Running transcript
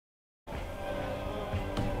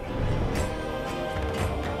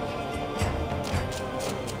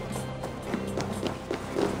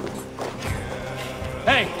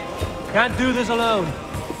Can't do this alone.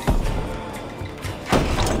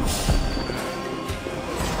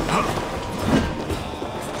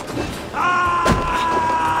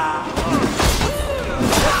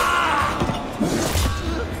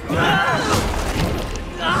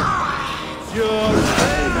 You're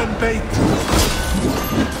raven bait.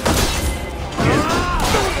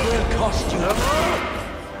 Will cost you.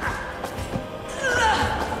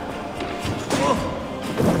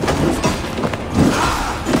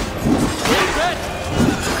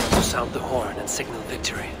 Sound the horn and signal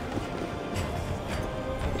victory.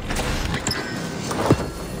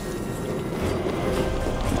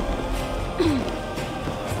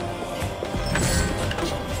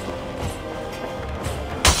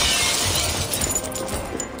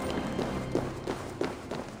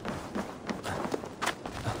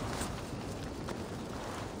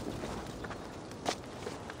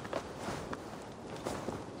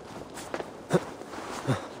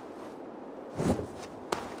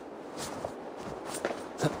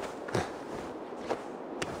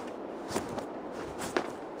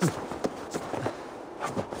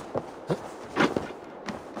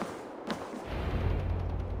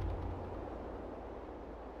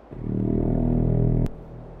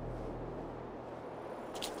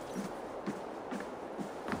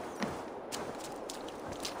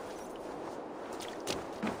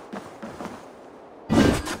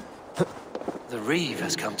 The Reeve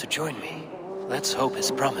has come to join me. Let's hope his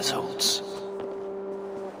promise holds.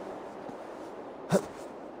 The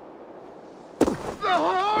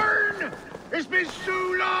horn! It's been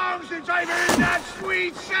so long since I've heard that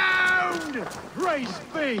sweet sound! Praise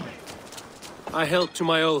be! I held to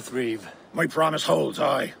my oath, Reeve. My promise holds,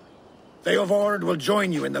 aye. They of Ord will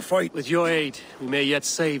join you in the fight. With your aid, we may yet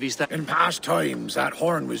save East... In past times, that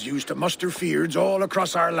horn was used to muster fyrds all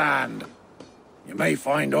across our land. You may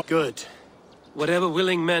find... Good. Whatever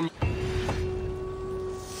willing men...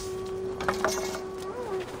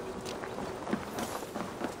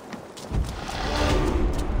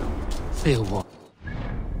 Feel what?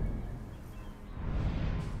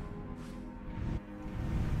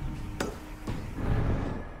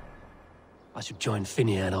 I should join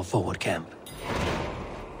Finia in our forward camp.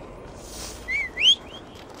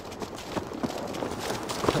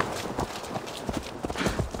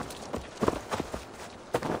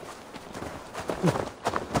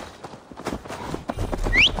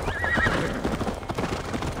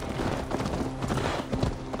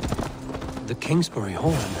 The Kingsbury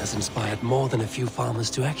horn has inspired more than a few farmers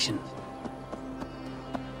to action.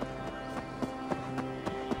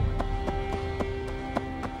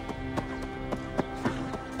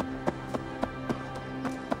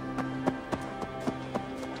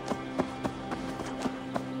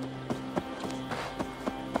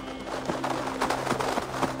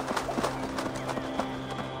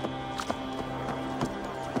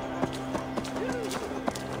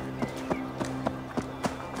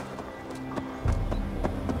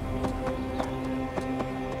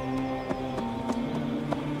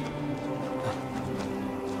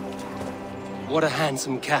 What a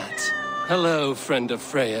handsome cat. Hello, friend of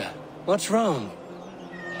Freya. What's wrong?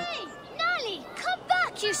 Hey, Nali, come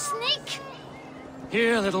back, you sneak!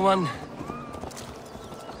 Here, little one.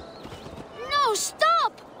 No,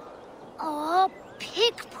 stop! Oh,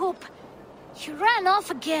 pig poop. You ran off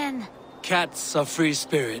again. Cats are free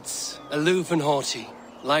spirits, aloof and haughty,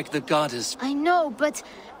 like the goddess. I know, but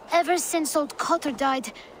ever since old Cotter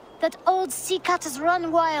died, that old sea cat has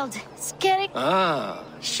run wild, scaring... Ah,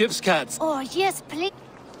 ship's cats. Oh, yes, please.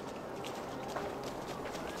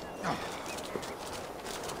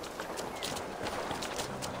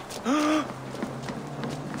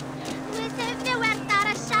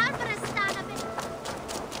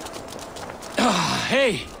 Ah,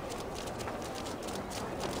 hey!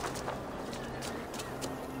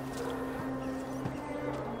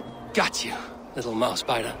 Got you, little mouse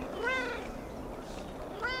biter.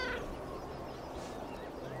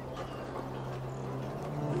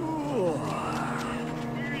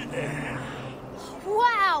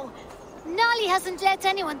 Wow! Nali hasn't let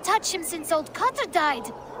anyone touch him since old Cotter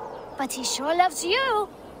died. But he sure loves you.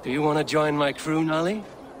 Do you want to join my crew, Nolly?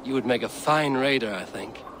 You would make a fine raider, I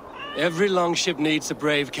think. Every longship needs a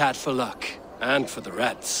brave cat for luck. And for the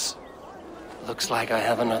rats. Looks like I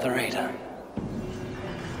have another raider.